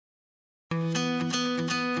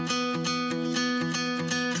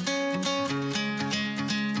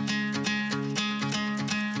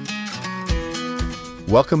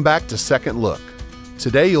Welcome back to Second Look.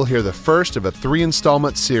 Today you'll hear the first of a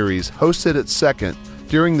 3-installment series hosted at Second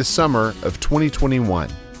during the summer of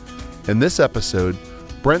 2021. In this episode,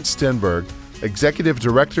 Brent Stenberg, Executive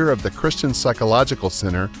Director of the Christian Psychological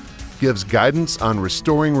Center, gives guidance on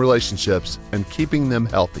restoring relationships and keeping them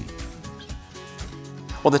healthy.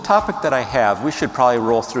 Well, the topic that I have, we should probably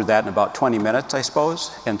roll through that in about 20 minutes, I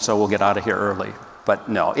suppose, and so we'll get out of here early. But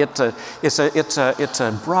no, it's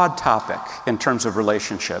a broad topic in terms of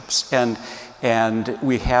relationships, and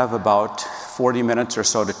we have about 40 minutes or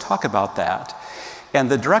so to talk about that. And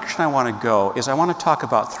the direction I want to go is I want to talk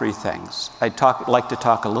about three things. I'd like to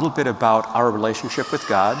talk a little bit about our relationship with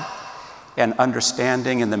God and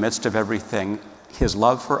understanding in the midst of everything His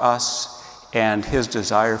love for us and His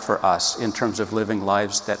desire for us in terms of living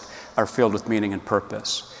lives that are filled with meaning and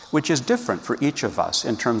purpose, which is different for each of us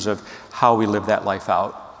in terms of how we live that life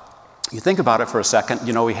out. You think about it for a second,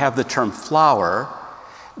 we have the term flower,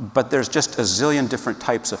 but there's just a zillion different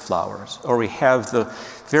types of flowers. Or we have the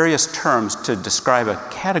various terms to describe a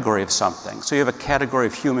category of something. So you have a category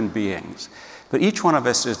of human beings. But each one of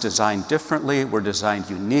us is designed differently, we're designed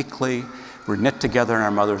uniquely, we're knit together in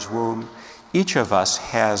our mother's womb. Each of us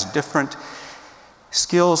has different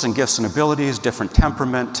skills and gifts and abilities, different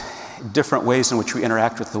temperament, different ways in which we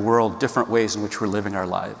interact with the world, different ways in which we're living our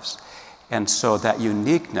lives. And so that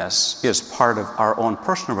uniqueness is part of our own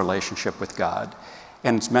personal relationship with God,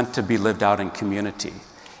 and it's meant to be lived out in community.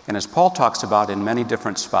 And as Paul talks about in many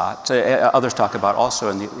different spots, others talk about also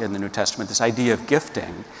in the New Testament, this idea of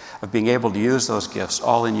gifting, of being able to use those gifts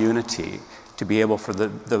all in unity to be able for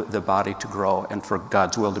the body to grow and for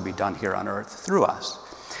God's will to be done here on earth through us.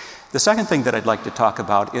 The second thing that I'd like to talk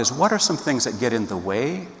about is what are some things that get in the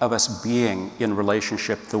way of us being in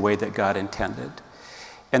relationship the way that God intended?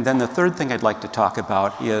 And then the third thing I'd like to talk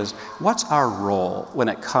about is what's our role when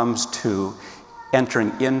it comes to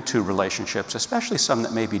entering into relationships, especially some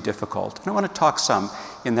that may be difficult. And I want to talk some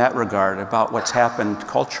in that regard about what's happened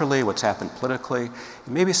culturally, what's happened politically,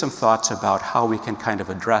 and maybe some thoughts about how we can kind of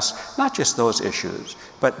address not just those issues,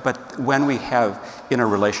 but when we have in a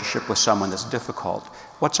relationship with someone that's difficult,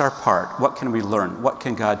 what's our part? What can we learn? What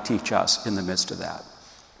can God teach us in the midst of that?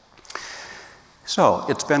 So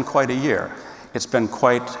it's been quite a year. It's been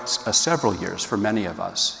quite several years for many of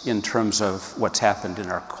us in terms of what's happened in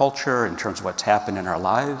our culture, in terms of what's happened in our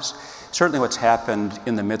lives, certainly what's happened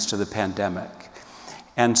in the midst of the pandemic.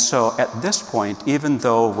 And so at this point, even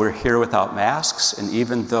though we're here without masks, and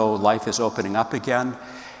even though life is opening up again,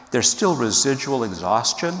 there's still residual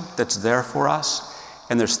exhaustion that's there for us,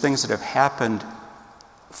 and there's things that have happened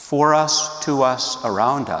for us, to us,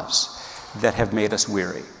 around us that have made us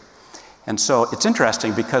weary. And so it's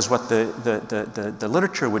interesting because what the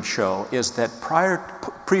literature would show is that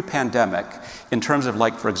pre-pandemic, in terms of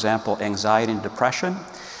for example, anxiety and depression,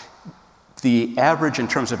 the average in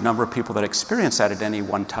terms of number of people that experience that at any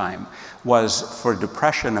one time was for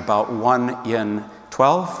depression about 1 in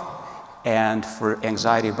 12 and for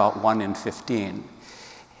anxiety about 1 in 15.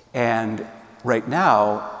 And right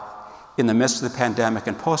now, in the midst of the pandemic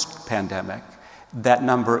and post-pandemic, that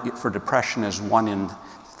number for depression is 1 in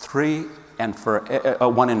 3 and for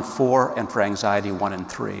 1 in 4 and for anxiety 1 in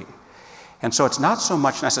 3. And so it's not so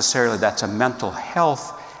much necessarily that's a mental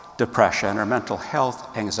health depression or mental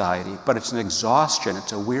health anxiety, but it's an exhaustion,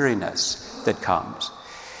 it's a weariness that comes.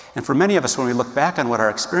 And for many of us, when we look back on what our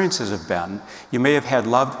experiences have been, you may have had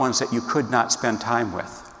loved ones that you could not spend time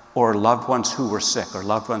with, or loved ones who were sick, or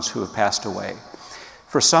loved ones who have passed away.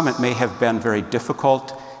 For some, it may have been very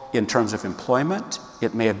difficult in terms of employment.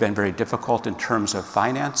 It may have been very difficult in terms of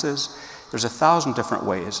finances. There's 1,000 different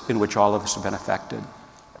ways in which all of us have been affected.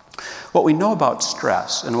 What we know about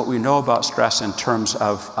stress, and what we know about stress in terms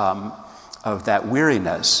of that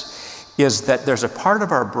weariness, is that there's a part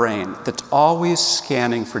of our brain that's always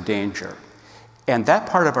scanning for danger. And that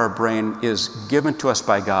part of our brain is given to us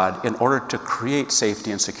by God in order to create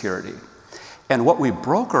safety and security. And what we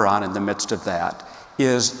broker on in the midst of that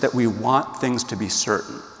is that we want things to be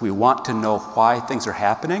certain. We want to know why things are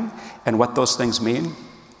happening and what those things mean.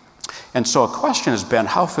 And so a question has been,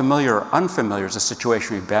 how familiar or unfamiliar is the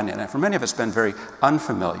situation we've been in? And for many of us, it's been very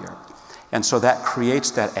unfamiliar. And so that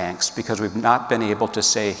creates that angst because we've not been able to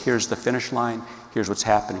say, here's the finish line, here's what's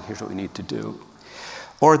happening, here's what we need to do.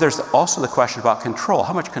 Or there's also the question about control.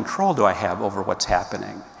 How much control do I have over what's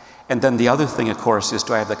happening? And then the other thing, of course, is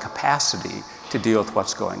do I have the capacity to deal with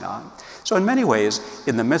what's going on? So in many ways,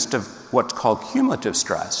 in the midst of what's called cumulative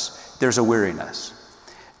stress, there's a weariness.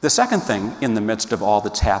 The second thing in the midst of all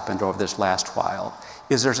that's happened over this last while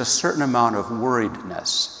is there's a certain amount of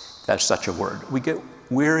worriedness. That's such a word. We get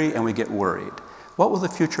weary and we get worried. What will the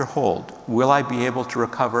future hold? Will I be able to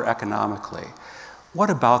recover economically?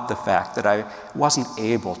 What about the fact that I wasn't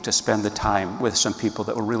able to spend the time with some people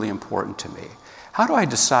that were really important to me? How do I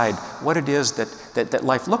decide what it is that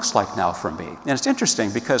life looks like now for me? And it's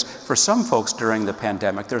interesting because for some folks during the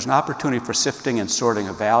pandemic, there's an opportunity for sifting and sorting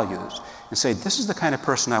of values and say, this is the kind of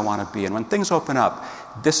person I want to be. And when things open up,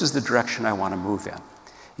 this is the direction I want to move in.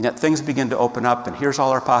 And yet things begin to open up, and here's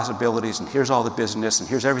all our possibilities, and here's all the business, and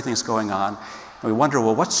here's everything that's going on. And we wonder,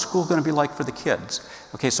 well, what's school going to be like for the kids?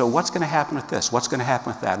 Okay, so what's going to happen with this? What's going to happen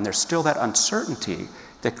with that? And there's still that uncertainty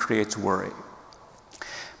that creates worry.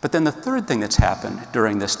 But then the third thing that's happened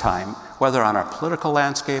during this time, whether on our political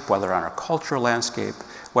landscape, whether on our cultural landscape,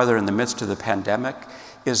 whether in the midst of the pandemic,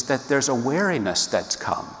 is that there's a wariness that's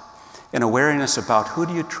come. An awareness about who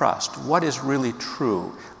do you trust? What is really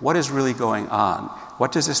true? What is really going on?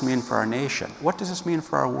 What does this mean for our nation? What does this mean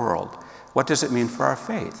for our world? What does it mean for our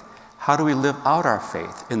faith? How do we live out our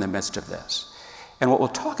faith in the midst of this? And what we'll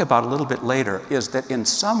talk about a little bit later is that in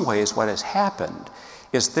some ways what has happened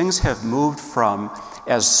is things have moved from,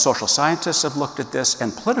 as social scientists have looked at this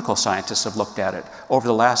and political scientists have looked at it over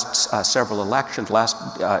the last several elections,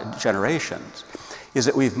 last generations, is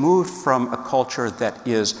that we've moved from a culture that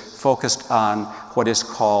is focused on what is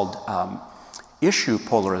called issue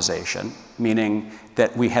polarization, meaning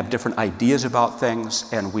that we have different ideas about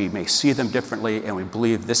things and we may see them differently and we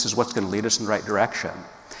believe this is what's going to lead us in the right direction.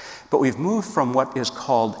 But we've moved from what is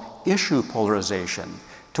called issue polarization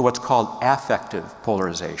to what's called affective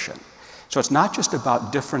polarization. So it's not just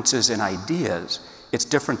about differences in ideas, it's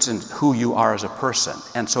difference in who you are as a person.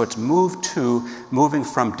 And so it's moving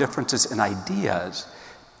from differences in ideas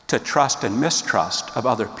to trust and mistrust of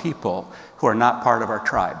other people who are not part of our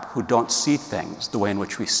tribe, who don't see things the way in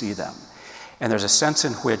which we see them. And there's a sense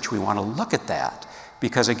in which we want to look at that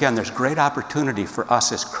because, again, there's great opportunity for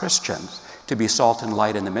us as Christians to be salt and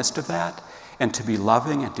light in the midst of that and to be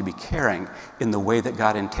loving and to be caring in the way that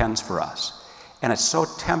God intends for us. And it's so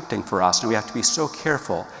tempting for us, and we have to be so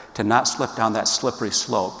careful to not slip down that slippery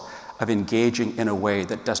slope of engaging in a way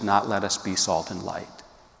that does not let us be salt and light.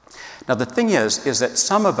 Now, the thing is that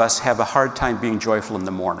some of us have a hard time being joyful in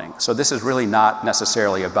the morning. So this is really not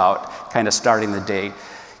necessarily about kind of starting the day.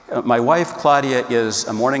 My wife, Claudia, is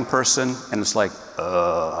a morning person, and it's like,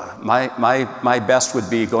 my best would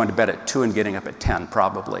be going to bed at 2 and getting up at 10,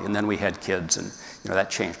 probably. And then we had kids, and that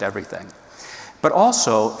changed everything. But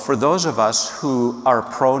also, for those of us who are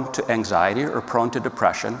prone to anxiety or prone to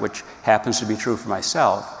depression, which happens to be true for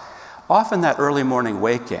myself, often that early morning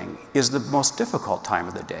waking is the most difficult time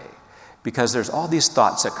of the day because there's all these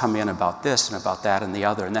thoughts that come in about this and about that and the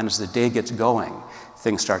other, and then as the day gets going,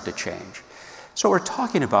 things start to change. So what we're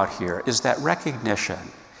talking about here is that recognition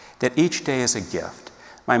that each day is a gift.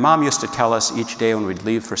 My mom used to tell us each day when we'd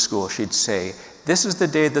leave for school, she'd say, "This is the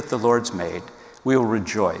day that the Lord's made. We will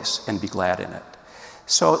rejoice and be glad in it."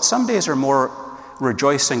 So some days are more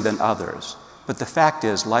rejoicing than others, but the fact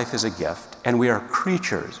is life is a gift, and we are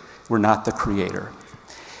creatures. We're not the creator.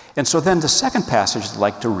 And so then the second passage I'd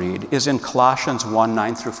like to read is in Colossians 1,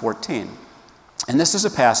 9 through 14. And this is a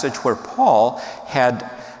passage where Paul had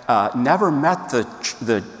never met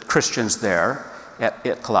the Christians there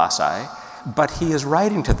at Colossae, but he is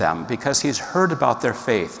writing to them because he's heard about their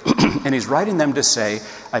faith. And he's writing them to say,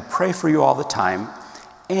 I pray for you all the time,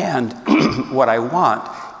 and what I want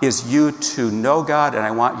is you to know God, and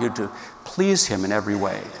I want you to please him in every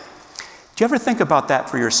way. Do you ever think about that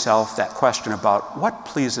for yourself, that question about what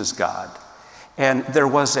pleases God? And there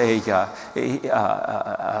was a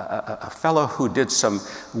fellow who did some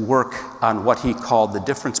work on what he called the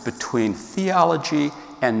difference between theology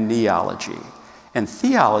and neology. And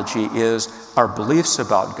theology is our beliefs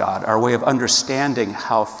about God, our way of understanding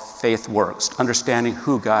how faith works, understanding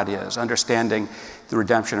who God is, understanding the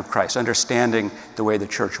redemption of Christ, understanding the way the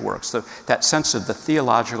church works, that sense of the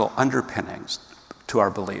theological underpinnings to our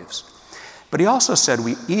beliefs. But he also said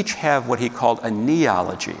we each have what he called a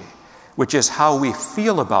neology, which is how we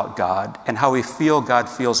feel about God and how we feel God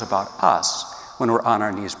feels about us when we're on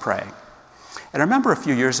our knees praying. And I remember a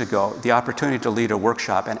few years ago the opportunity to lead a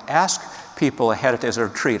workshop and ask people ahead of, as a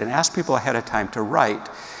retreat, and ask people ahead of time to write,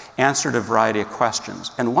 answered a variety of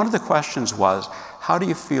questions. And one of the questions was, how do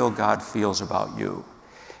you feel God feels about you?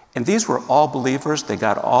 And these were all believers. They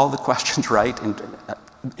got all the questions right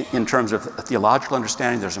in terms of theological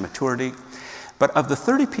understanding. There's a maturity. But of the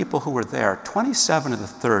 30 people who were there, 27 of the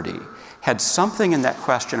 30 had something in that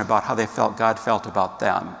question about how they felt God felt about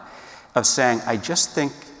them, of saying, I just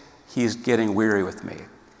think he's getting weary with me.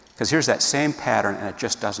 Because here's that same pattern and it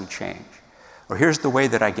just doesn't change. Or here's the way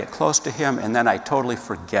that I get close to him and then I totally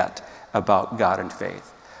forget about God and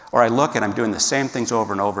faith. Or I look and I'm doing the same things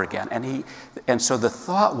over and over again. And so the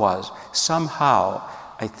thought was, somehow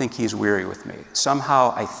I think he's weary with me.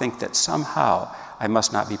 Somehow I think that somehow I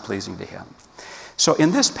must not be pleasing to him. So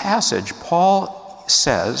in this passage, Paul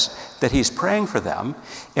says that he's praying for them,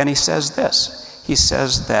 and he says this. He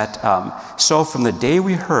says that, so from the day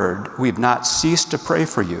we heard, we've not ceased to pray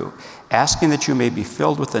for you, asking that you may be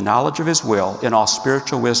filled with the knowledge of his will in all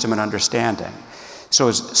spiritual wisdom and understanding, so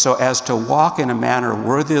as to walk in a manner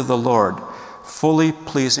worthy of the Lord, fully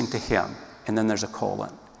pleasing to him. And then there's a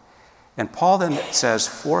colon. And Paul then says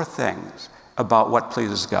 4 things about what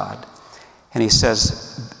pleases God. And he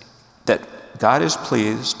says that God is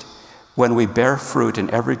pleased when we bear fruit in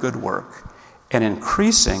every good work and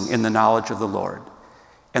increasing in the knowledge of the Lord.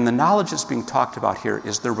 And the knowledge that's being talked about here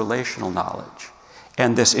is the relational knowledge.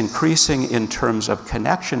 And this increasing in terms of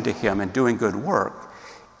connection to him and doing good work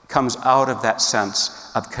comes out of that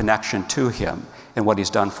sense of connection to him and what he's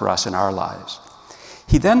done for us in our lives.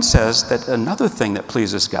 He then says that another thing that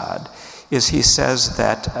pleases God is he says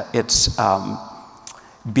that it's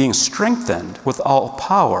being strengthened with all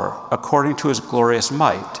power according to his glorious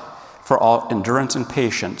might for all endurance and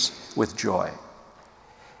patience with joy.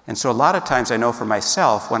 And so a lot of times I know for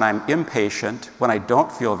myself, when I'm impatient, when I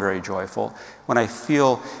don't feel very joyful, when I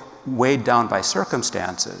feel weighed down by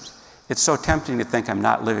circumstances, it's so tempting to think I'm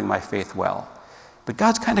not living my faith well. But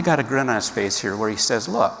God's kind of got a grin on his face here where he says,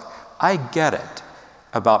 look, I get it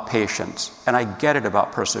about patience, and I get it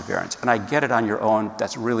about perseverance, and I get it on your own.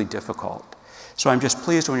 That's really difficult. So I'm just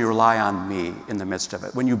pleased when you rely on me in the midst of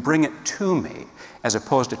it, when you bring it to me, as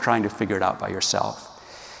opposed to trying to figure it out by yourself.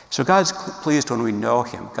 So God's pleased when we know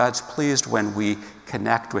him. God's pleased when we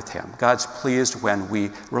connect with him. God's pleased when we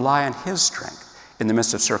rely on his strength in the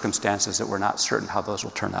midst of circumstances that we're not certain how those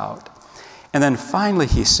will turn out. And then finally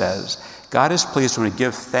he says, God is pleased when we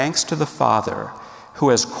give thanks to the Father who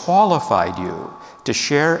has qualified you to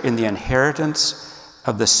share in the inheritance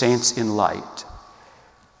of the saints in light.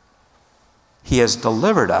 He has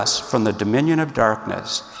delivered us from the dominion of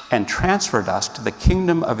darkness and transferred us to the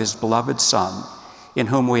kingdom of his beloved Son, in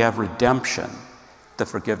whom we have redemption, the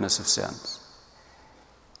forgiveness of sins.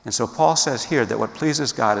 And so Paul says here that what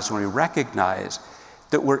pleases God is when we recognize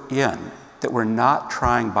that we're not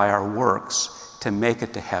trying by our works to make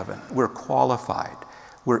it to heaven. We're qualified.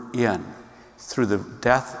 We're in. Through the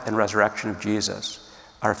death and resurrection of Jesus,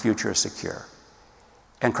 our future is secure.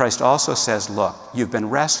 And Christ also says, look, you've been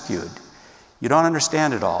rescued. You don't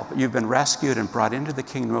understand it all, but you've been rescued and brought into the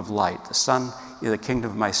kingdom of light, the kingdom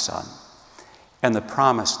of my Son. And the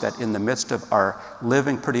promise that in the midst of our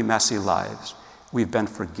living pretty messy lives, we've been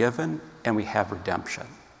forgiven and we have redemption.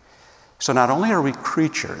 So not only are we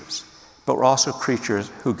creatures, but we're also creatures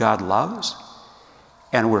who God loves,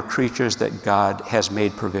 and we're creatures that God has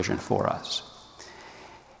made provision for us.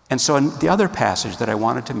 And so the other passage that I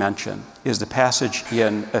wanted to mention is the passage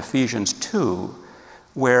in Ephesians 2,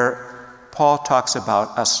 where Paul talks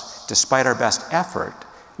about us, despite our best effort,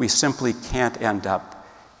 we simply can't end up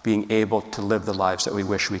being able to live the lives that we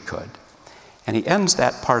wish we could. And he ends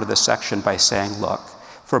that part of the section by saying, look,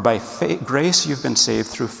 for by grace you've been saved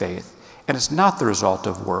through faith, and it's not the result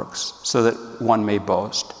of works, so that one may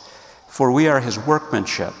boast. For we are his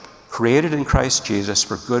workmanship, created in Christ Jesus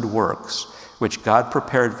for good works, which God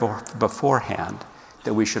prepared for beforehand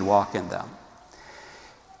that we should walk in them.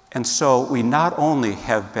 And so we not only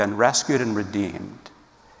have been rescued and redeemed,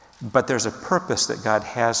 but there's a purpose that God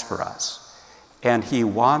has for us. And he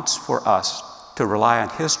wants for us to rely on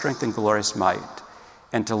his strength and glorious might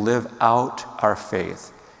and to live out our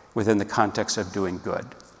faith within the context of doing good.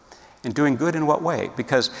 And doing good in what way?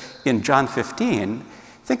 Because in John 15,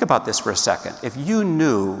 think about this for a second. If you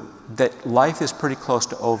knew that life is pretty close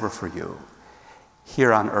to over for you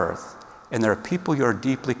here on earth, and there are people you're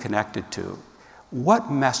deeply connected to,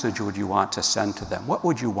 what message would you want to send to them? What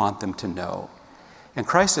would you want them to know? And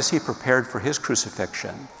Christ, as he prepared for his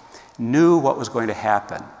crucifixion, knew what was going to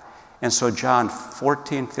happen. And so John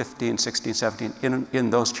 14, 15, 16, 17, in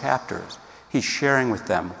those chapters, he's sharing with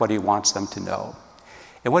them what he wants them to know.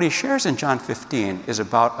 And what he shares in John 15 is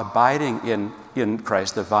about abiding in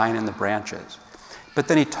Christ, the vine and the branches. But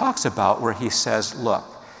then he talks about where he says, look,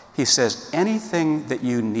 he says, anything that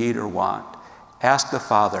you need or want, ask the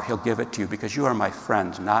Father, he'll give it to you, because you are my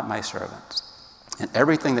friends, not my servants. And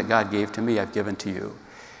everything that God gave to me, I've given to you.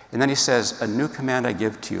 And then he says, a new command I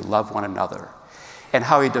give to you, love one another. And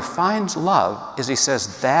how he defines love is he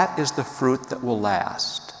says, that is the fruit that will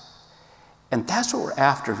last. And that's what we're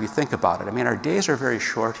after if you think about it. I mean, our days are very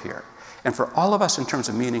short here. And for all of us in terms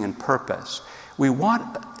of meaning and purpose, we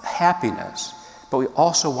want happiness, but we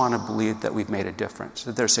also want to believe that we've made a difference,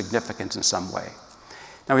 that there's significance in some way.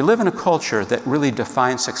 Now, we live in a culture that really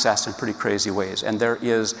defines success in pretty crazy ways, and there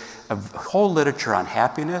is a whole literature on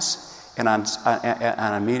happiness and on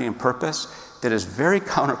a meaning and purpose that is very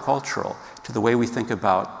countercultural to the way we think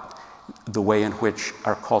about the way in which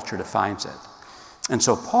our culture defines it. And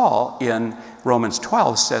so Paul in Romans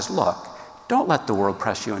 12 says, look, don't let the world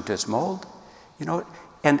press you into its mold.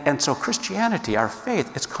 And so Christianity, our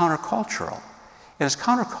faith, is countercultural. And it's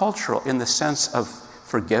countercultural in the sense of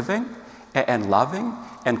forgiving and loving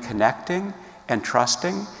and connecting and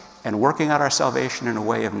trusting and working out our salvation in a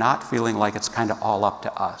way of not feeling like it's kind of all up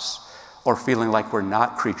to us or feeling like we're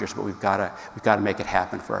not creatures, but we've got to make it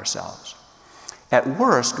happen for ourselves. At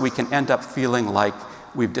worst, we can end up feeling like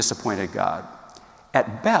we've disappointed God.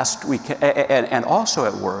 At best, we can, and also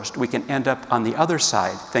at worst, we can end up on the other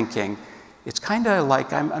side thinking, it's kind of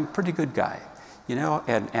like I'm a pretty good guy,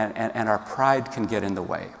 and our pride can get in the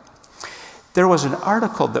way. There was an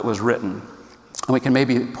article that was written, and we can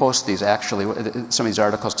maybe post these actually, some of these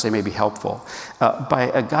articles, because they may be helpful,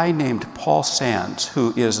 by a guy named Paul Sands,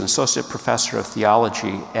 who is an associate professor of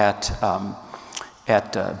theology at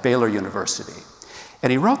Baylor University.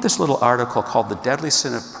 And he wrote this little article called The Deadly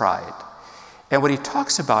Sin of Pride. And what he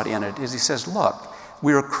talks about in it is he says, look,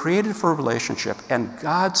 we were created for a relationship, and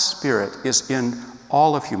God's Spirit is in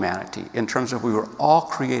all of humanity in terms of we were all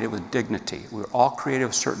created with dignity. We were all created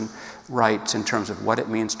with certain rights in terms of what it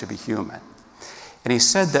means to be human. And he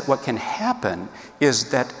said that what can happen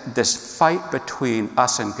is that this fight between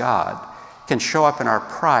us and God can show up in our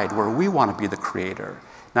pride where we want to be the creator,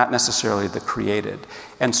 not necessarily the created.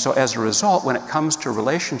 And so as a result, when it comes to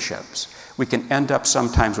relationships, we can end up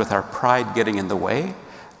sometimes with our pride getting in the way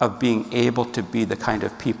of being able to be the kind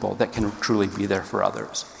of people that can truly be there for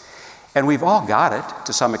others. And we've all got it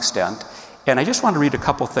to some extent. And I just want to read a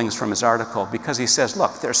couple things from his article because he says,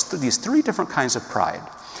 look, there's these three different kinds of pride.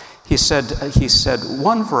 He said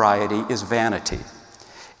one variety is vanity.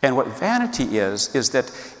 And what vanity is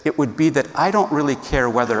that it would be that I don't really care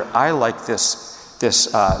whether I like this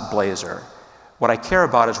blazer. What I care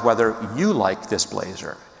about is whether you like this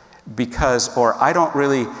blazer.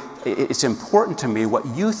 It's important to me what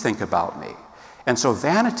you think about me. And so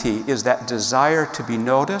vanity is that desire to be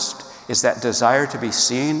noticed, is that desire to be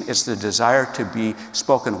seen, is the desire to be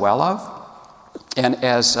spoken well of. And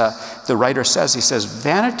as the writer says, he says,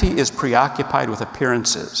 vanity is preoccupied with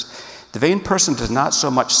appearances. The vain person does not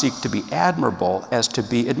so much seek to be admirable as to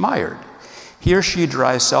be admired. He or she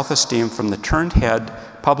derives self-esteem from the turned head,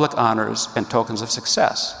 public honors, and tokens of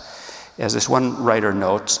success. As this one writer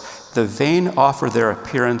notes, the vain offer their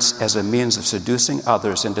appearance as a means of seducing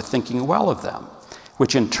others into thinking well of them,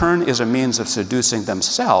 which in turn is a means of seducing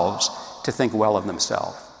themselves to think well of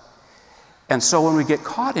themselves. And so when we get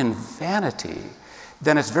caught in vanity,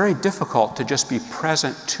 then it's very difficult to just be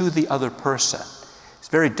present to the other person. It's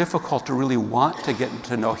very difficult to really want to get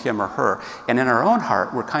to know him or her. And in our own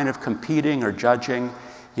heart, we're kind of competing or judging,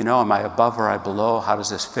 am I above or am I below? How does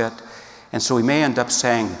this fit? And so we may end up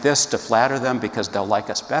saying this to flatter them because they'll like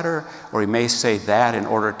us better, or we may say that in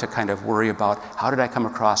order to kind of worry about how did I come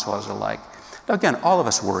across, what was it like? Now again, all of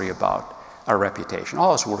us worry about our reputation.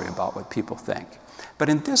 All of us worry about what people think. But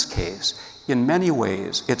in this case, in many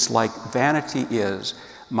ways, it's like vanity is,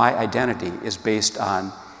 my identity is based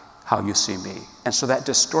on how you see me. And so that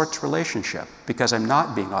distorts relationship because I'm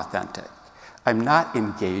not being authentic. I'm not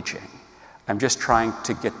engaging. I'm just trying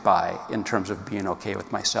to get by in terms of being okay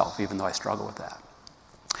with myself, even though I struggle with that.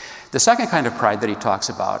 The second kind of pride that he talks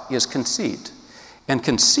about is conceit. And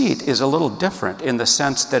conceit is a little different in the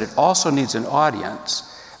sense that it also needs an audience,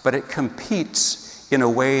 but it competes in a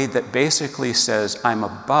way that basically says, I'm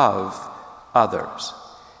above others.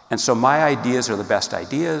 And so my ideas are the best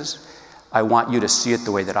ideas. I want you to see it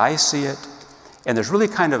the way that I see it. And there's really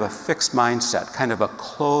kind of a fixed mindset, kind of a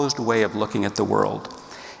closed way of looking at the world.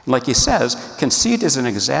 And like he says, conceit is an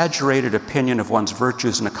exaggerated opinion of one's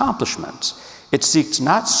virtues and accomplishments. It seeks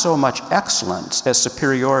not so much excellence as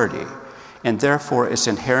superiority, and therefore is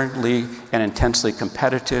inherently and intensely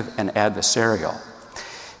competitive and adversarial.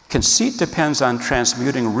 Conceit depends on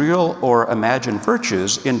transmuting real or imagined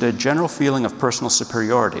virtues into a general feeling of personal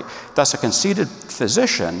superiority. Thus, a conceited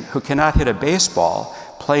physician who cannot hit a baseball,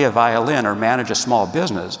 play a violin, or manage a small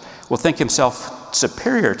business will think himself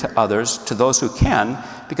superior to others, to those who can,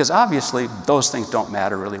 because obviously those things don't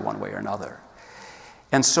matter really one way or another.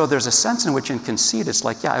 And so there's a sense in which in conceit it's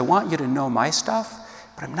like, yeah, I want you to know my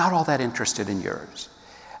stuff, but I'm not all that interested in yours.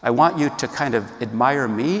 I want you to kind of admire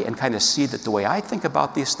me and kind of see that the way I think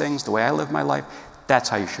about these things, the way I live my life, that's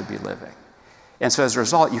how you should be living. And so as a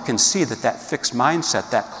result, you can see that fixed mindset,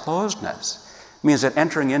 that closedness, It means that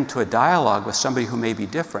entering into a dialogue with somebody who may be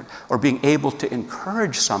different, or being able to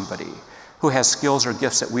encourage somebody who has skills or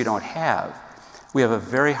gifts that we don't have, we have a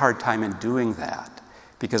very hard time in doing that,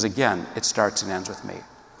 because again, it starts and ends with me.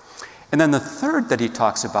 And then the third that he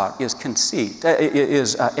talks about is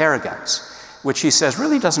arrogance, which he says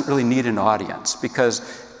really doesn't really need an audience, because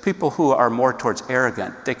people who are more towards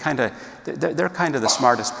arrogant, they're kind of the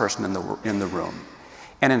smartest person in the room.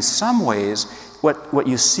 And in some ways, what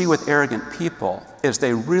you see with arrogant people is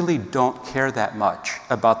they really don't care that much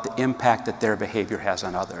about the impact that their behavior has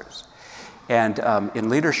on others. And in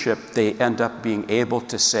leadership, they end up being able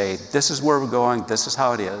to say, this is where we're going, this is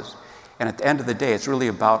how it is. And at the end of the day, it's really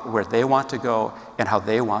about where they want to go and how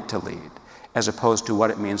they want to lead, as opposed to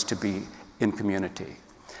what it means to be in community.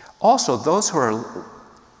 Also, those who are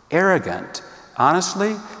arrogant,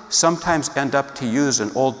 honestly, sometimes end up, to use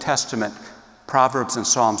an Old Testament Proverbs and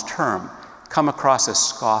Psalms term, come across as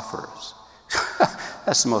scoffers.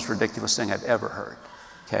 That's the most ridiculous thing I've ever heard,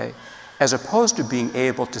 okay? As opposed to being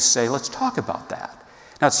able to say, let's talk about that.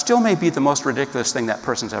 Now, it still may be the most ridiculous thing that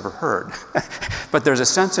person's ever heard, but there's a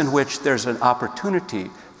sense in which there's an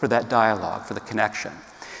opportunity for that dialogue, for the connection.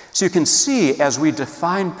 So you can see, as we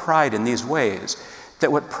define pride in these ways,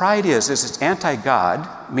 that what pride is it's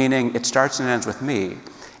anti-God, meaning it starts and ends with me,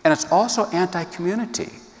 and it's also anti-community.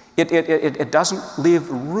 It doesn't leave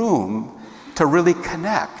room to really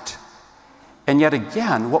connect. And yet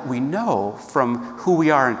again, what we know from who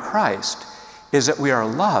we are in Christ is that we are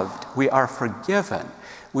loved, we are forgiven,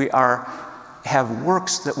 we have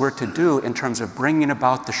works that we're to do in terms of bringing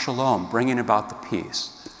about the shalom, bringing about the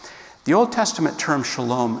peace. The Old Testament term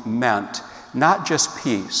shalom meant not just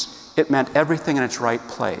peace, it meant everything in its right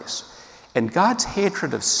place. And God's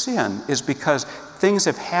hatred of sin is because things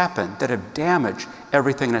have happened that have damaged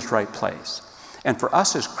everything in its right place. And for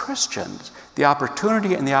us as Christians, the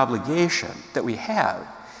opportunity and the obligation that we have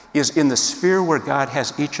is in the sphere where God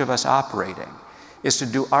has each of us operating, is to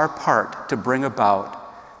do our part to bring about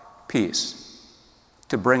peace,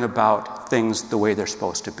 to bring about things the way they're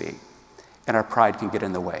supposed to be. And our pride can get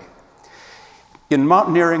in the way. In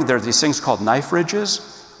mountaineering, there are these things called knife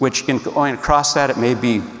ridges, which in going across that, it may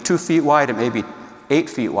be 2 feet wide, it may be 8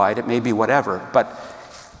 feet wide, it may be whatever, but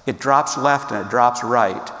it drops left and it drops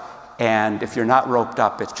right. And if you're not roped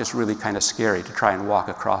up, it's just really kind of scary to try and walk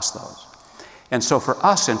across those. And so for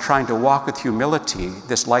us, in trying to walk with humility,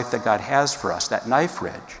 this life that God has for us, that knife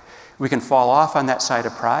ridge, we can fall off on that side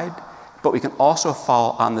of pride, but we can also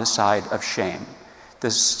fall on the side of shame,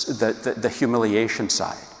 the humiliation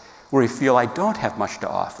side, where we feel I don't have much to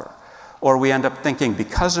offer. Or we end up thinking,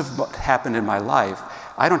 because of what happened in my life,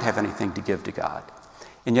 I don't have anything to give to God.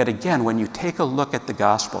 And yet again, when you take a look at the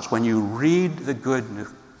Gospels, when you read the good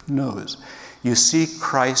news, you see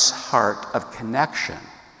Christ's heart of connection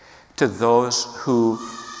to those who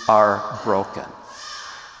are broken.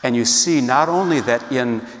 And you see not only that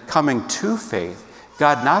in coming to faith,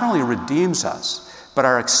 God not only redeems us, but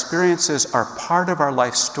our experiences are part of our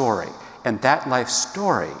life story. And that life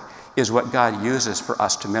story is what God uses for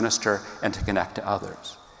us to minister and to connect to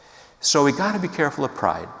others. So we got to be careful of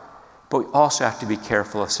pride, but we also have to be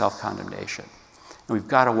careful of self-condemnation. And we've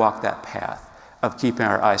got to walk that path of keeping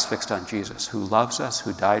our eyes fixed on Jesus, who loves us,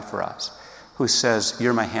 who died for us, who says,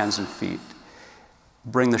 you're my hands and feet.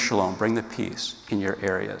 Bring the shalom, bring the peace in your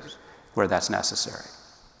areas where that's necessary.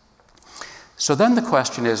 So then the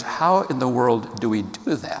question is, how in the world do we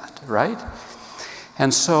do that, right?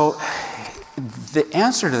 And so the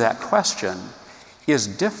answer to that question is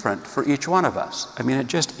different for each one of us. I mean, it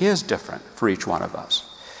just is different for each one of us.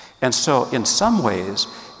 And so in some ways,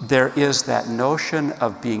 there is that notion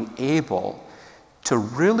of being able to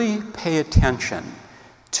really pay attention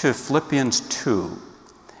to Philippians 2,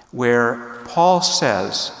 where Paul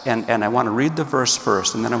says, and I want to read the verse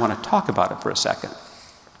first, and then I want to talk about it for a second,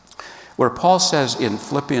 where Paul says in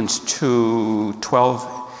Philippians 2,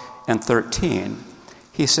 12 and 13,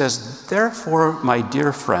 he says, therefore, my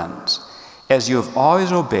dear friends, as you have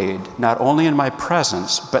always obeyed, not only in my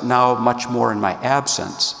presence, but now much more in my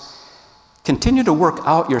absence, continue to work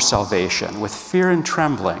out your salvation with fear and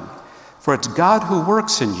trembling, for it's God who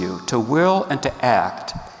works in you to will and to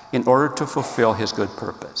act in order to fulfill his good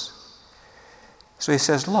purpose. So he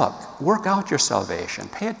says, look, work out your salvation.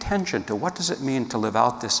 Pay attention to what does it mean to live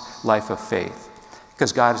out this life of faith,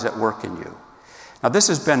 because God is at work in you. Now, this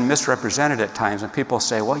has been misrepresented at times, and people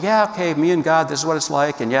say, well, yeah, okay, me and God, this is what it's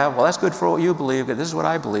like, and yeah, well, that's good for what you believe, but this is what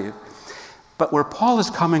I believe. But where Paul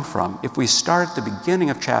is coming from, if we start at the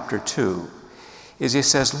beginning of chapter 2, is he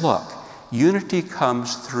says, look, unity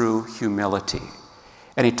comes through humility.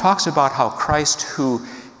 And he talks about how Christ, who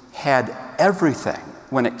had everything,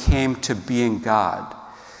 when it came to being God,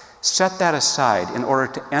 set that aside in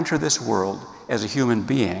order to enter this world as a human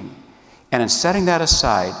being. And in setting that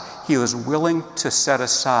aside, he was willing to set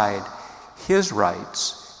aside his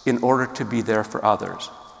rights in order to be there for others.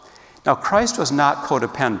 Now, Christ was not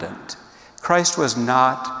codependent. Christ was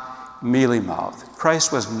not mealy-mouthed.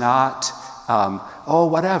 Christ was not,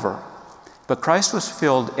 whatever. But Christ was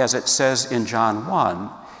filled, as it says in John 1,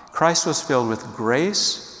 Christ was filled with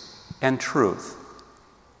grace and truth.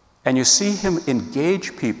 And you see him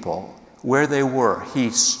engage people where they were.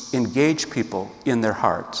 He engaged people in their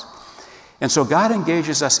hearts. And so God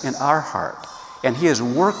engages us in our heart, and he is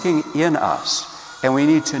working in us. And we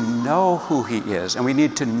need to know who he is, and we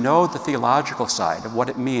need to know the theological side of what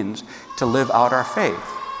it means to live out our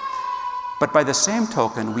faith. But by the same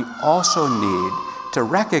token, we also need to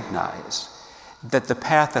recognize that the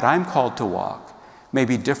path that I'm called to walk may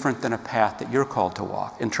be different than a path that you're called to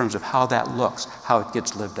walk in terms of how that looks, how it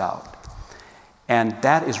gets lived out. And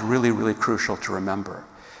that is really, really crucial to remember.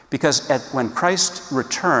 Because when Christ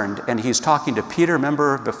returned and he's talking to Peter,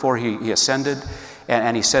 remember before he ascended,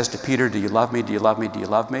 and he says to Peter, "Do you love me? Do you love me? Do you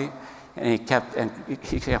love me?" And he kept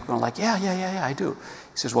going like, yeah, I do.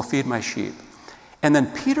 He says, "Well, feed my sheep." And then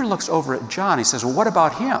Peter looks over at John. He says, "Well, what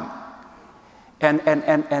about him?"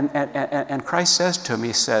 And Christ says to him,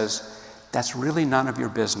 he says, "That's really none of your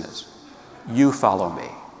business. You follow me."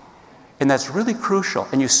 And that's really crucial.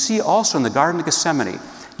 And you see also in the Garden of Gethsemane,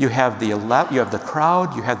 you have the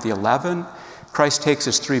crowd, you have the 11. Christ takes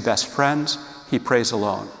his 3 best friends. He prays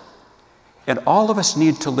alone. And all of us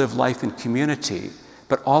need to live life in community,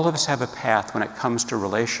 but all of us have a path when it comes to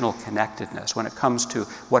relational connectedness, when it comes to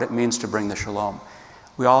what it means to bring the shalom.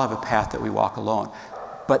 We all have a path that we walk alone,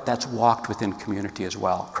 but that's walked within community as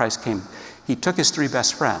well. Christ came, he took his 3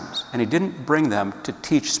 best friends, and he didn't bring them to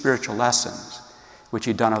teach spiritual lessons, which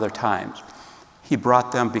he'd done other times. He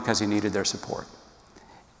brought them because he needed their support.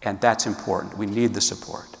 And that's important. We need the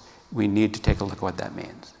support. We need to take a look at what that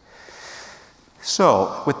means.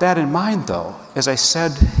 So, with that in mind, though, as I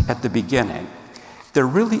said at the beginning, there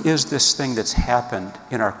really is this thing that's happened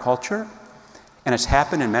in our culture, and it's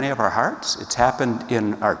happened in many of our hearts. It's happened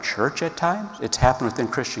in our church at times. It's happened within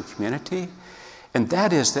Christian community. And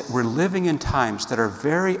that is that we're living in times that are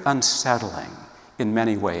very unsettling in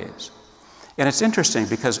many ways. And it's interesting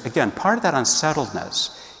because, again, part of that unsettledness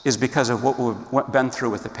is because of what we've been through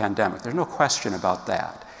with the pandemic. There's no question about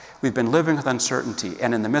that. We've been living with uncertainty,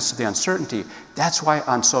 and in the midst of the uncertainty, that's why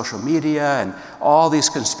on social media and all these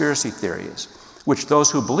conspiracy theories, which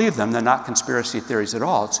those who believe them, they're not conspiracy theories at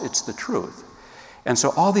all, it's the truth. And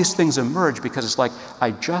so all these things emerge because it's like,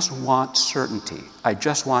 I just want certainty. I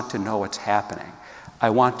just want to know what's happening.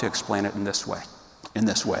 I want to explain it in this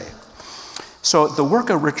way. So the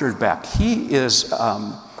work of Richard Beck, he is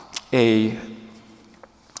a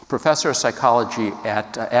professor of psychology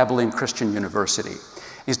at Abilene Christian University.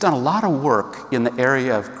 He's done a lot of work in the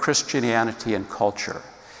area of Christianity and culture.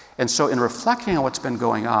 And so in reflecting on what's been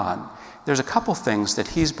going on, there's a couple things that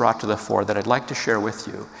he's brought to the fore that I'd like to share with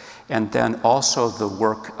you. And then also the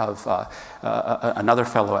work of another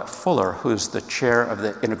fellow at Fuller, who's the chair of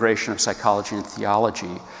the Integration of Psychology and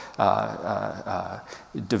Theology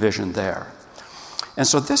division there. And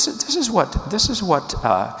so this is what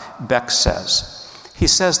Beck says. He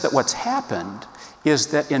says that what's happened is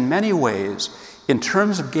that in many ways, in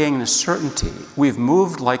terms of gaining certainty, we've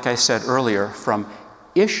moved, like I said earlier, from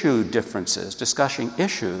issue differences, discussing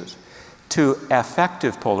issues, to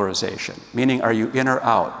affective polarization, meaning are you in or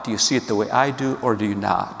out? Do you see it the way I do or do you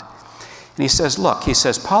not? And he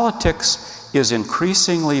says, politics is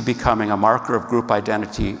increasingly becoming a marker of group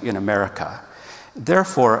identity in America.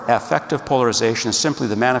 Therefore, affective polarization is simply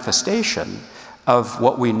the manifestation of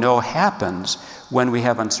what we know happens when we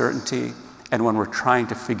have uncertainty and when we're trying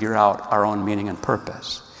to figure out our own meaning and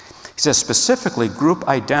purpose. He says specifically, group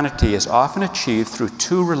identity is often achieved through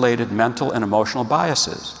 2 related mental and emotional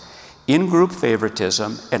biases: in-group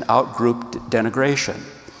favoritism and out-group denigration.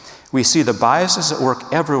 We see the biases at work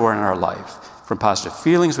everywhere in our life, from positive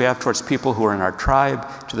feelings we have towards people who are in our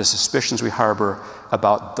tribe to the suspicions we harbor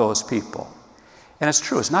about those people. And it's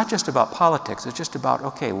true, it's not just about politics, it's just about,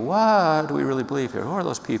 okay, what do we really believe here? Who are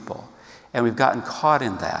those people? And we've gotten caught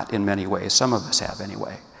in that in many ways. Some of us have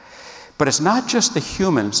anyway. But it's not just the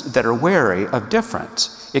humans that are wary of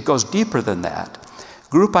difference. It goes deeper than that.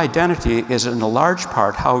 Group identity is in a large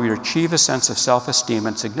part how we achieve a sense of self-esteem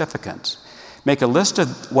and significance. Make a list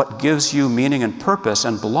of what gives you meaning and purpose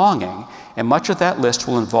and belonging, and much of that list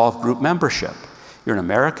will involve group membership. You're an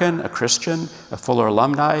American, a Christian, a Fuller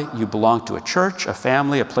alumni, you belong to a church, a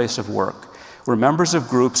family, a place of work. We're members of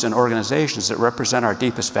groups and organizations that represent our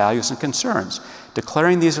deepest values and concerns.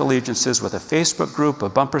 Declaring these allegiances with a Facebook group, a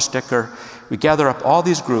bumper sticker, we gather up all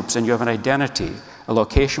these groups and you have an identity, a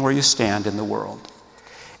location where you stand in the world.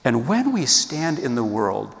 And when we stand in the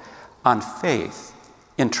world on faith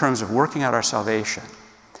in terms of working out our salvation,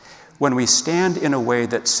 when we stand in a way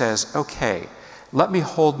that says, okay, let me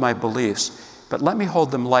hold my beliefs, but let me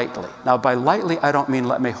hold them lightly. Now, by lightly, I don't mean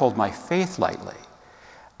let me hold my faith lightly.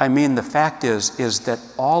 I mean, the fact is that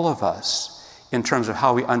all of us, in terms of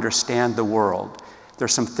how we understand the world,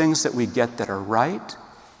 there's some things that we get that are right,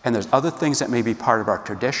 and there's other things that may be part of our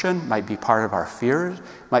tradition, might be part of our fears,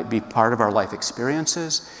 might be part of our life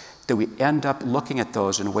experiences, that we end up looking at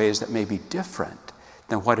those in ways that may be different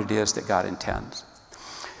than what it is that God intends.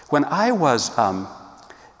 When I was,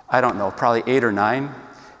 probably 8 or 9,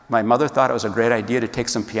 my mother thought it was a great idea to take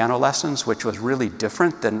some piano lessons, which was really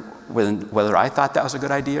different than whether I thought that was a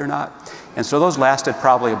good idea or not. And so those lasted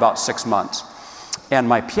probably about 6 months. And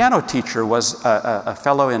my piano teacher was a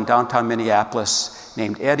fellow in downtown Minneapolis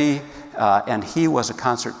named Eddie, and he was a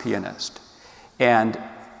concert pianist. And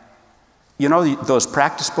you know those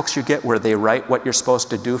practice books you get where they write what you're supposed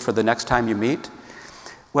to do for the next time you meet?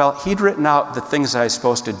 Well, he'd written out the things that I was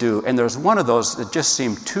supposed to do, and there was one of those that just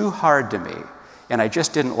seemed too hard to me, and I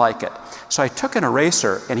just didn't like it. So I took an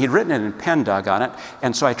eraser, and he'd written it in pen dog on it,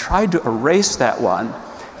 and so I tried to erase that one,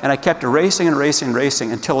 and I kept erasing and erasing and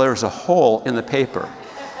erasing until there was a hole in the paper.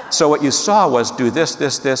 So what you saw was do this,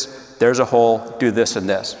 this, this, there's a hole, do this and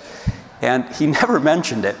this. And he never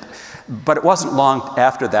mentioned it, but it wasn't long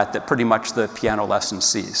after that pretty much the piano lesson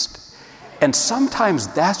ceased. And sometimes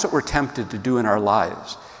that's what we're tempted to do in our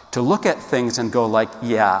lives, to look at things and go like,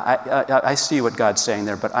 yeah, I see what God's saying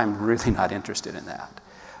there, but I'm really not interested in that.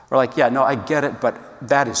 Or like, yeah, no, I get it, but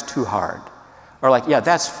that is too hard. Or like, yeah,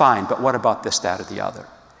 that's fine, but what about this, that, or the other?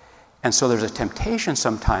 And so there's a temptation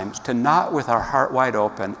sometimes to not with our heart wide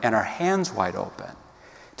open and our hands wide open,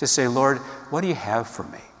 to say, Lord, what do you have for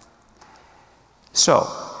me? So,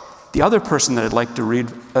 the other person that I'd like to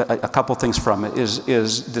read a couple things from is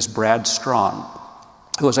this Brad Strong,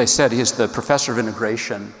 who, as I said, is the professor of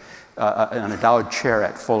integration an endowed chair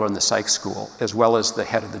at Fuller in the Psych School, as well as the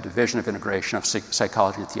head of the Division of Integration of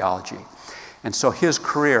Psychology and Theology. And so his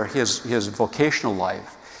career, his vocational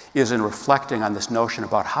life, is in reflecting on this notion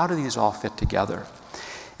about how do these all fit together.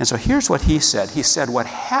 And so here's what he said. He said, what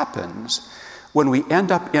happens when we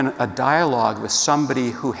end up in a dialogue with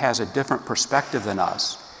somebody who has a different perspective than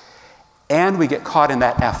us, and we get caught in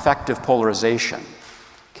that affective polarization,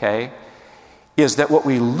 okay, is that what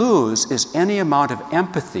we lose is any amount of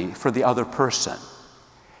empathy for the other person.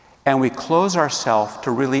 And we close ourselves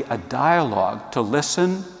to really a dialogue, to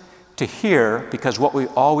listen, to hear, because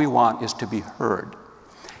all we want is to be heard.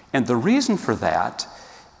 And the reason for that,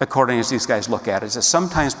 according as these guys look at it, is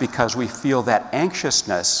sometimes because we feel that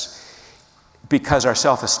anxiousness because our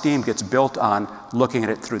self-esteem gets built on looking at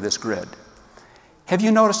it through this grid. Have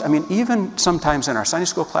you noticed, even sometimes in our Sunday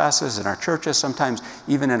school classes, in our churches, sometimes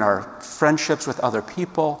even in our friendships with other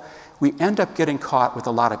people, we end up getting caught with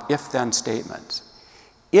a lot of if-then statements.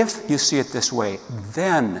 If you see it this way,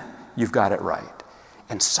 then you've got it right.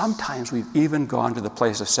 And sometimes we've even gone to the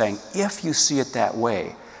place of saying, if you see it that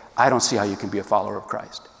way, I don't see how you can be a follower of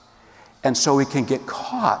Christ. And so we can get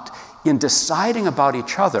caught in deciding about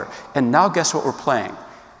each other. And now guess what we're playing?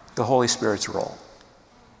 The Holy Spirit's role.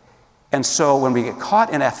 And so when we get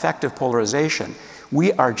caught in affective polarization,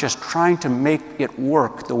 we are just trying to make it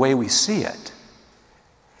work the way we see it.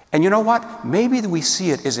 And you know what? Maybe we see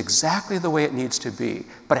it is exactly the way it needs to be,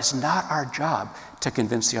 but it's not our job to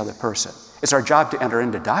convince the other person. It's our job to enter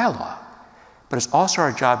into dialogue, but it's also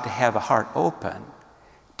our job to have a heart open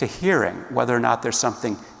to hearing whether or not there's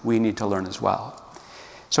something we need to learn as well.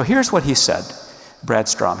 So here's what he said, Brad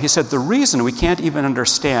Strom. He said, the reason we can't even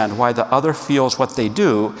understand why the other feels what they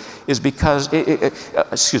do is because,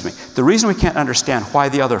 the reason we can't understand why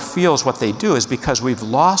the other feels what they do is because we've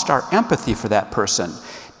lost our empathy for that person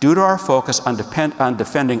due to our focus on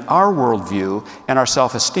defending our worldview and our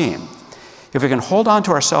self-esteem. If we can hold on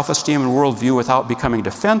to our self-esteem and worldview without becoming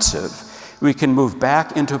defensive, we can move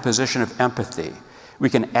back into a position of empathy. We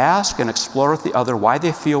can ask and explore with the other why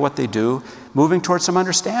they feel what they do, moving towards some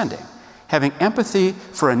understanding. Having empathy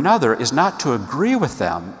for another is not to agree with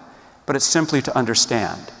them, but it's simply to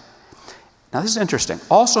understand. Now this is interesting.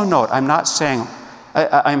 Also note, I'm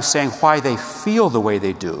saying why they feel the way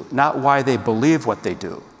they do, not why they believe what they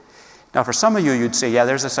do. Now for some of you, you'd say, yeah,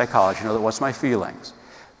 there's a psychology, what's my feelings?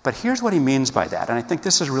 But here's what he means by that, and I think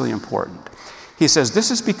this is really important. He says, this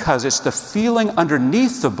is because it's the feeling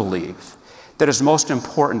underneath the belief that is most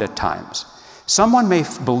important at times. Someone may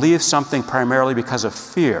believe something primarily because of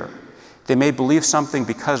fear. They may believe something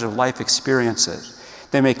because of life experiences.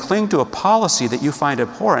 They may cling to a policy that you find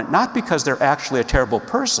abhorrent, not because they're actually a terrible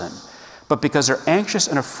person, but because they're anxious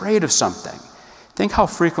and afraid of something. Think how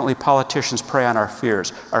frequently politicians prey on our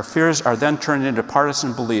fears. Our fears are then turned into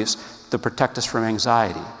partisan beliefs to protect us from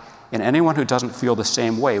anxiety. And anyone who doesn't feel the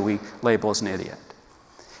same way, we label as an idiot.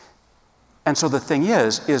 And so the thing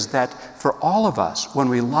is that for all of us, when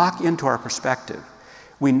we lock into our perspective,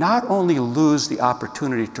 we not only lose the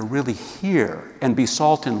opportunity to really hear and be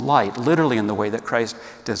salt and light, literally in the way that Christ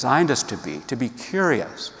designed us to be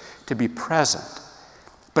curious, to be present,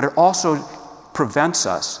 but it also prevents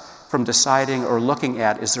us from deciding or looking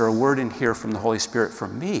at, is there a word in here from the Holy Spirit for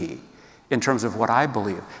me in terms of what I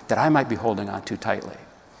believe that I might be holding on too tightly?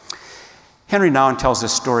 Henry Nouwen tells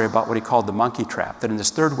this story about what he called the monkey trap, that in this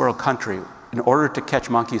third world country, in order to catch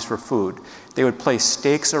monkeys for food, they would place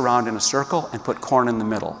stakes around in a circle and put corn in the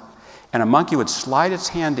middle. And a monkey would slide its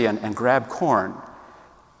hand in and grab corn,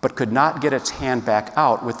 but could not get its hand back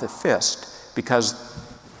out with the fist because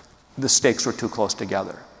the stakes were too close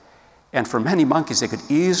together. And for many monkeys, they could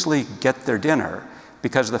easily get their dinner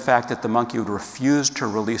because of the fact that the monkey would refuse to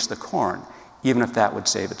release the corn, even if that would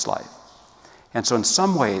save its life. And so in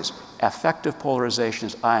some ways, affective polarization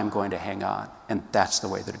is I am going to hang on, and that's the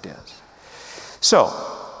way that it is. So,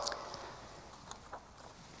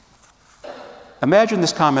 imagine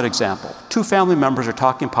this common example. Two family members are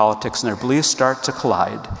talking politics and their beliefs start to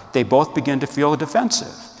collide. They both begin to feel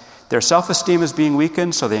defensive. Their self-esteem is being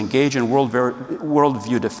weakened, so they engage in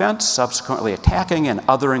worldview defense, subsequently attacking and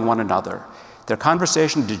othering one another. Their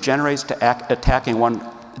conversation degenerates to attacking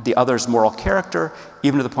the other's moral character,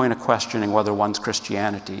 even to the point of questioning whether one's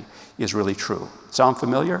Christianity is really true. Sound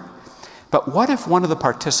familiar? But what if one of the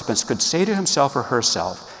participants could say to himself or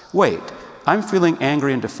herself, wait, I'm feeling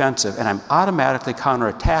angry and defensive, and I'm automatically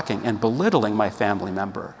counterattacking and belittling my family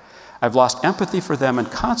member. I've lost empathy for them and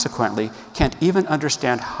consequently can't even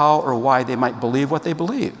understand how or why they might believe what they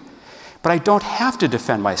believe. But I don't have to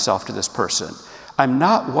defend myself to this person. I'm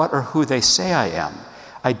not what or who they say I am.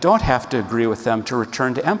 I don't have to agree with them to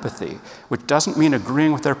return to empathy, which doesn't mean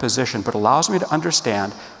agreeing with their position, but allows me to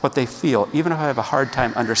understand what they feel, even if I have a hard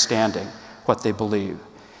time understanding what they believe.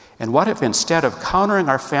 And what if instead of countering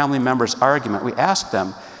our family member's argument, we ask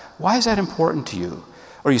them, why is that important to you?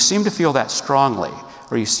 Or you seem to feel that strongly,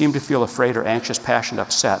 or you seem to feel afraid or anxious, passionate,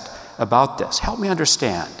 upset about this. Help me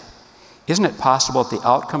understand. Isn't it possible that the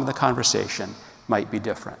outcome of the conversation might be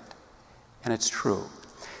different? And it's true.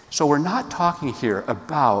 So we're not talking here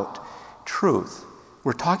about truth.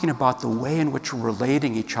 We're talking about the way in which we're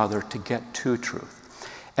relating each other to get to truth.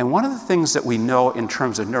 And one of the things that we know in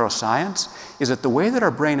terms of neuroscience is that the way that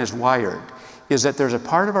our brain is wired is that there's a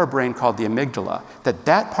part of our brain called the amygdala,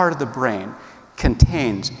 that part of the brain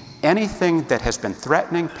contains anything that has been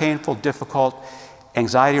threatening, painful, difficult,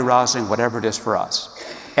 anxiety-arousing, whatever it is for us.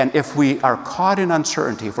 And if we are caught in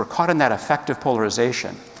uncertainty, if we're caught in that affective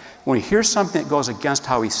polarization, when we hear something that goes against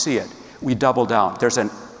how we see it, we double down. There's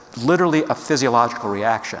literally a physiological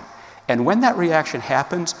reaction. And when that reaction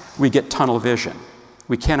happens, we get tunnel vision.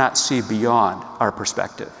 We cannot see beyond our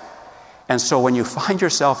perspective. And so when you find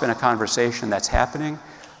yourself in a conversation that's happening,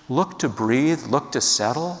 look to breathe, look to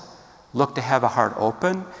settle, look to have a heart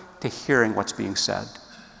open to hearing what's being said.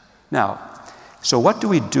 Now, so what do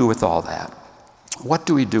we do with all that? What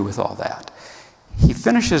do we do with all that? He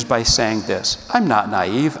finishes by saying this, I'm not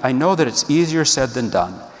naive. I know that it's easier said than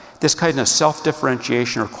done. This kind of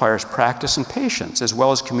self-differentiation requires practice and patience, as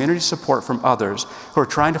well as community support from others who are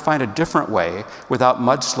trying to find a different way without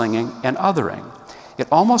mudslinging and othering. It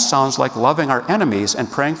almost sounds like loving our enemies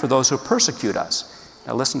and praying for those who persecute us.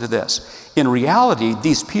 Now listen to this. In reality,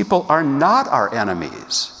 these people are not our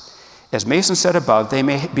enemies. As Mason said above, they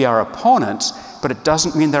may be our opponents, but it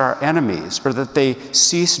doesn't mean they're our enemies or that they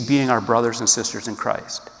cease being our brothers and sisters in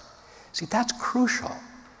Christ. See, that's crucial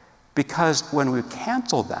because when we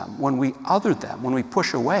cancel them, when we other them, when we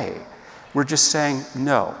push away, we're just saying,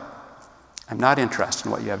 no, I'm not interested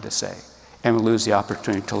in what you have to say, and we lose the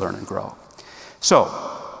opportunity to learn and grow. So,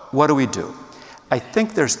 what do? I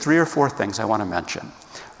think there's 3 or 4 things I want to mention.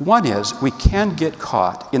 One is we can get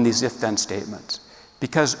caught in these if-then statements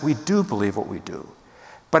because we do believe what we do.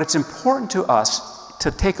 But it's important to us to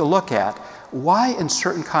take a look at why in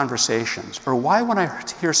certain conversations or why when I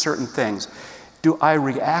hear certain things do I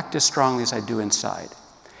react as strongly as I do inside.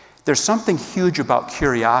 There's something huge about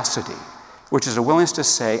curiosity, which is a willingness to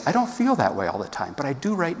say, I don't feel that way all the time, but I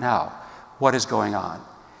do right now. What is going on?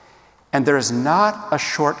 And there is not a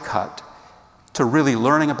shortcut to really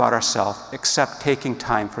learning about ourselves except taking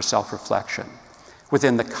time for self-reflection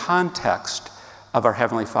within the context of our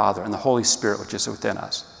Heavenly Father and the Holy Spirit which is within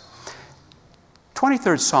us.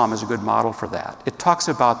 23rd Psalm is a good model for that. It talks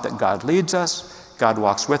about that God leads us, God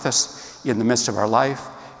walks with us in the midst of our life,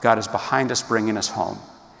 God is behind us bringing us home.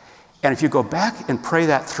 And if you go back and pray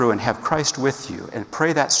that through and have Christ with you and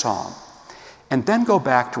pray that psalm, and then go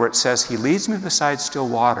back to where it says, He leads me beside still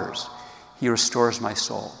waters, He restores my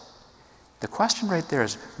soul. The question right there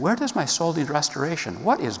is, where does my soul need restoration?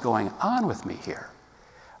 What is going on with me here?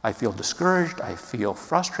 I feel discouraged, I feel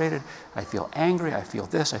frustrated, I feel angry, I feel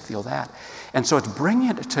this, I feel that. And so it's bringing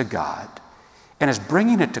it to God, and it's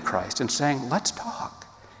bringing it to Christ and saying, let's talk.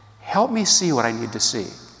 Help me see what I need to see.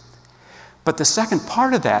 But the second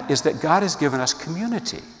part of that is that God has given us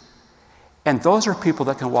community. And those are people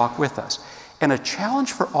that can walk with us. And a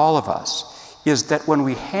challenge for all of us is that when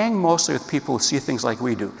we hang mostly with people who see things like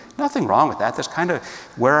we do, nothing wrong with that. That's kind of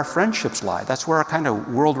where our friendships lie. That's where our kind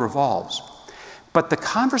of world revolves. But the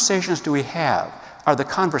conversations do we have are the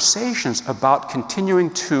conversations about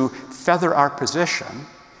continuing to feather our position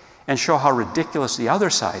and show how ridiculous the other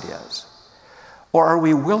side is. Or are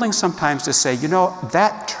we willing sometimes to say, you know,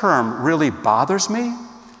 that term really bothers me,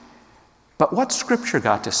 but what's Scripture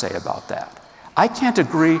got to say about that? I can't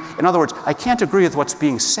agree, in other words, I can't agree with what's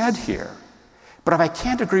being said here, but if I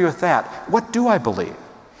can't agree with that, what do I believe?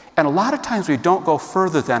 And a lot of times we don't go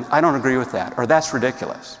further than, I don't agree with that, or that's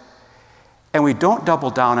ridiculous. And we don't double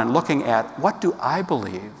down on looking at, what do I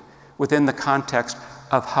believe within the context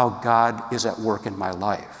of how God is at work in my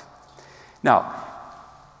life? Now,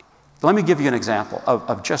 let me give you an example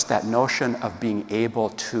of just that notion of being able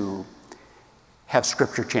to have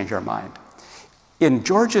Scripture change our mind. In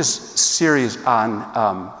George's series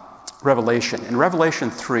on Revelation, in Revelation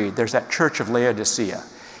 3, there's that church of Laodicea.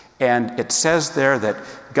 And it says there that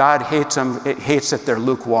God hates them, it hates that they're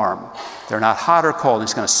lukewarm. They're not hot or cold, and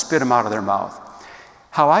He's going to spit them out of their mouth.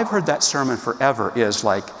 How I've heard that sermon forever is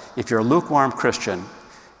like, if you're a lukewarm Christian,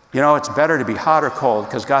 you know, it's better to be hot or cold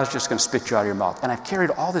because God's just going to spit you out of your mouth. And I've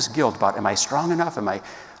carried all this guilt about, am I strong enough? Am I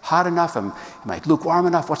hot enough? Am I lukewarm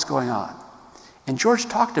enough? What's going on? And George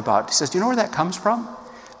talked about, he says, do you know where that comes from?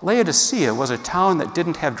 Laodicea was a town that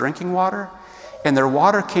didn't have drinking water, and their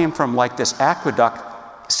water came from like this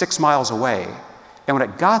aqueduct 6 miles away. And when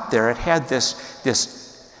it got there, it had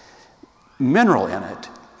this mineral in it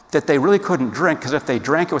that they really couldn't drink, because if they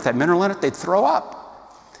drank it with that mineral in it, they'd throw up.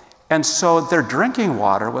 And so their drinking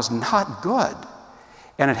water was not good.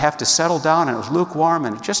 And it'd have to settle down, and it was lukewarm,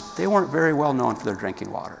 and they weren't very well known for their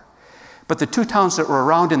drinking water. But the two towns that were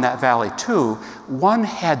around in that valley too, one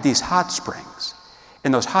had these hot springs.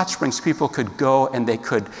 In those hot springs, people could go and they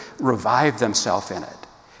could revive themselves in it.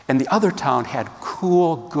 And the other town had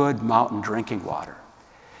cool, good mountain drinking water.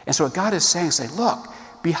 And so what God is saying, say, look,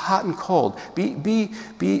 be hot and cold.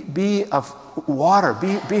 Be of water.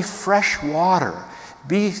 Be fresh water.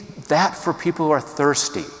 Be that for people who are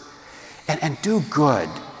thirsty. And do good.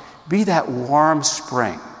 Be that warm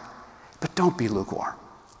spring. But don't be lukewarm.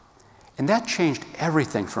 And that changed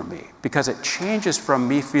everything for me, because it changes from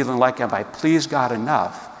me feeling like, have I pleased God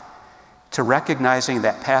enough, to recognizing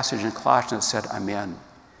that passage in Colossians that said, I'm in.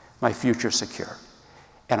 My future's secure.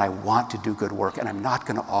 And I want to do good work, and I'm not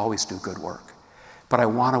going to always do good work. But I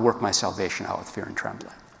want to work my salvation out with fear and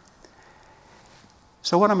trembling.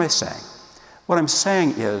 So what am I saying? What I'm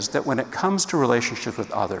saying is that when it comes to relationships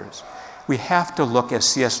with others, we have to look, as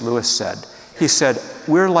C.S. Lewis said. He said,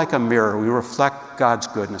 we're like a mirror. We reflect God's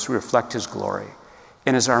goodness. We reflect His glory.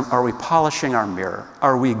 And are we polishing our mirror?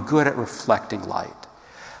 Are we good at reflecting light?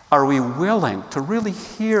 Are we willing to really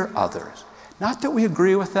hear others? Not that we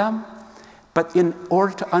agree with them, but in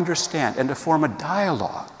order to understand and to form a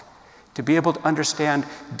dialogue, to be able to understand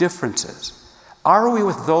differences. Are we,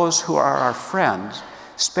 with those who are our friends,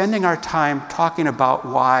 spending our time talking about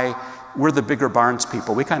why we're the bigger Barnes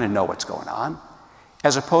people? We kind of know what's going on.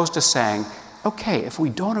 As opposed to saying, okay, if we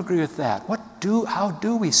don't agree with that, how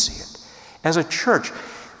do we see it? As a church,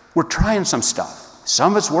 we're trying some stuff.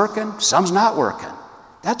 Some of it's working, some's not working.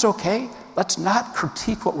 That's okay. Let's not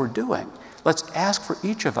critique what we're doing. Let's ask for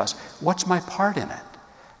each of us, what's my part in it?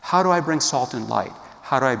 How do I bring salt and light?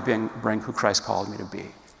 How do I bring who Christ called me to be?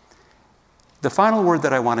 The final word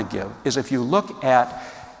that I want to give is, if you look at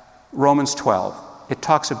Romans 12, it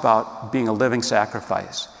talks about being a living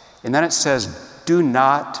sacrifice. And then it says, do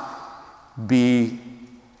not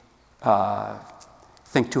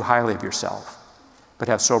think too highly of yourself, but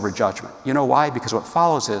have sober judgment. You know why? Because what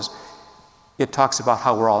follows is, it talks about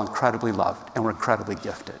how we're all incredibly loved and we're incredibly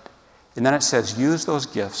gifted. And then it says, use those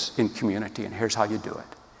gifts in community, and here's how you do it.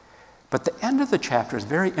 But the end of the chapter is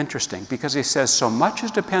very interesting, because he says, so much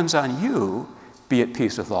as depends on you, be at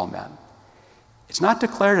peace with all men. It's not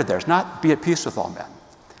declarative there. It's not be at peace with all men.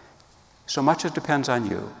 So much it depends on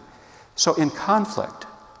you. So in conflict,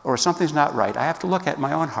 or if something's not right, I have to look at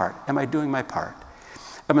my own heart. Am I doing my part?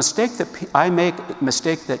 A mistake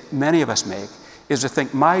that many of us make is to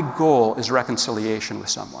think my goal is reconciliation with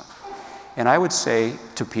someone. And I would say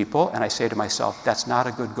to people, and I say to myself, that's not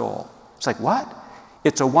a good goal. It's like, what?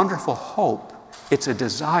 It's a wonderful hope. It's a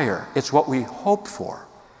desire. It's what we hope for.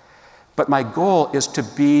 But my goal is to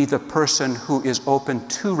be the person who is open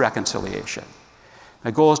to reconciliation.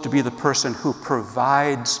 My goal is to be the person who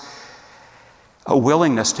provides a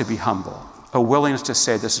willingness to be humble, a willingness to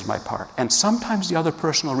say, this is my part. And sometimes the other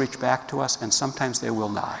person will reach back to us, and sometimes they will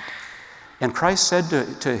not. And Christ said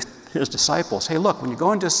to his disciples, hey, look, when you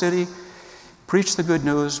go into a city, preach the good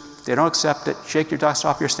news. If they don't accept it, shake your dust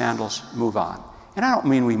off your sandals, move on. And I don't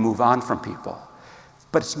mean we move on from people,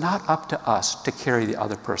 but it's not up to us to carry the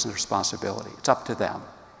other person's responsibility. It's up to them.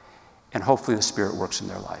 And hopefully the Spirit works in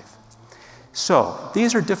their life. So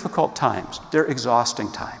these are difficult times. They're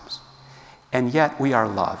exhausting times. And yet we are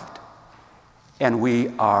loved. And we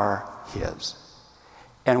are His.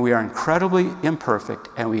 And we are incredibly imperfect,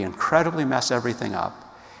 and we incredibly mess everything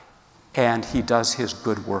up. And He does His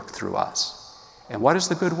good work through us. And what is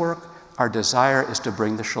the good work? Our desire is to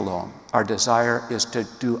bring the shalom. Our desire is to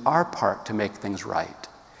do our part to make things right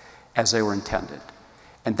as they were intended.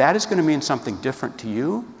 And that is going to mean something different to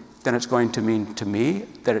you than it's going to mean to me,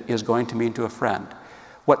 that it is going to mean to a friend.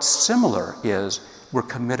 What's similar is we're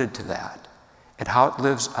committed to that. And how it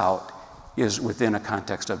lives out is within a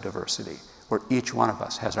context of diversity, where each one of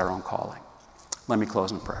us has our own calling. Let me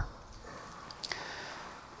close in prayer.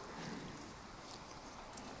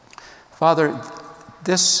 Father,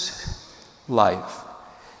 this life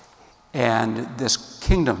and this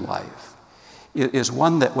kingdom life is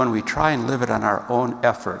one that when we try and live it on our own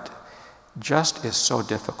effort, just is so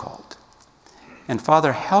difficult. And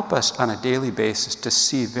Father, help us on a daily basis to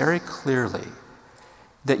see very clearly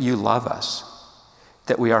that you love us,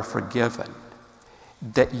 that we are forgiven,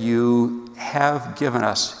 that you have given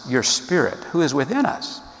us your Spirit who is within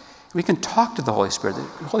us. We can talk to the Holy Spirit.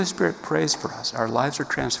 The Holy Spirit prays for us. Our lives are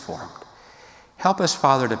transformed. Help us,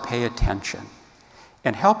 Father, to pay attention.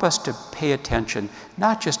 And help us to pay attention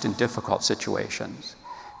not just in difficult situations,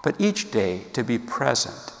 but each day to be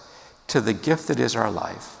present to the gift that is our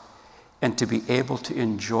life and to be able to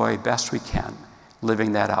enjoy best we can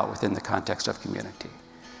living that out within the context of community.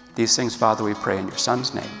 These things, Father, we pray in your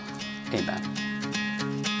Son's name. Amen.